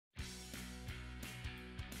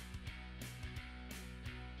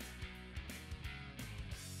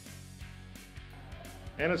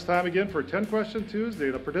And it's time again for 10 Question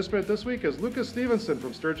Tuesday. The participant this week is Lucas Stephenson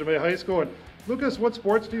from Sturgeon Bay High School. And Lucas, what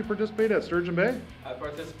sports do you participate at Sturgeon Bay? I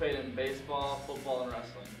participate in baseball, football, and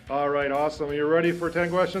wrestling. All right, awesome. Are you ready for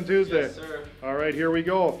 10 Question Tuesday? Yes, sir. All right, here we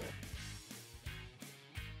go.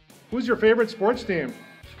 Who's your favorite sports team?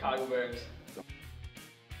 Chicago Bears.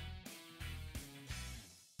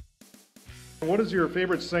 What is your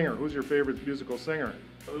favorite singer? Who's your favorite musical singer?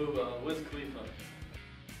 Wiz Khalifa.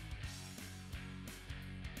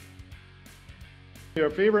 Your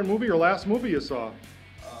favorite movie or last movie you saw?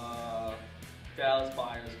 Dallas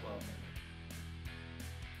Buyers Club.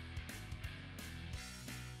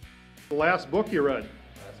 The last book you read?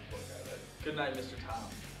 Last book I read. Good Night, Mr. Tom.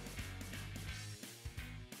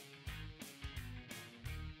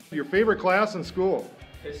 Your favorite class in school?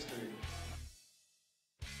 History.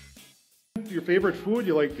 Your favorite food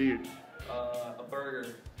you like to eat? A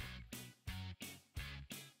burger.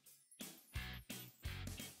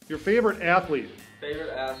 Your favorite athlete? Favorite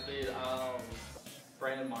athlete,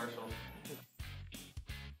 Brandon Marshall.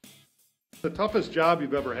 The toughest job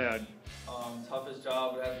you've ever had? Toughest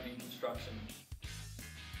job would have to be construction.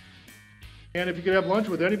 And if you could have lunch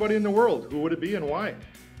with anybody in the world, who would it be and why?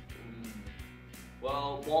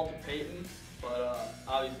 Well, Walter Payton, but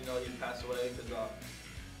obviously he passed away because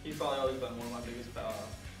he's probably always been one of my biggest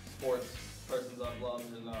sports persons I've loved,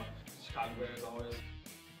 and Chicago Bears always.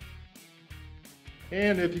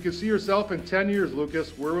 And if you could see yourself in 10 years,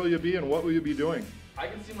 Lucas, where will you be and what will you be doing? I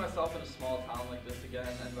can see myself in a small town like this again,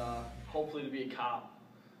 and hopefully to be a cop.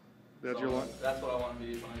 That's what I want to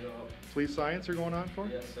be when I grow up. Police science are going on for?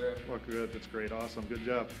 Yes, sir. Well, good. That's great. Awesome. Good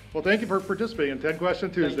job. Well, thank you for participating in 10 Question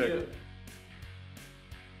Tuesday. Thank you.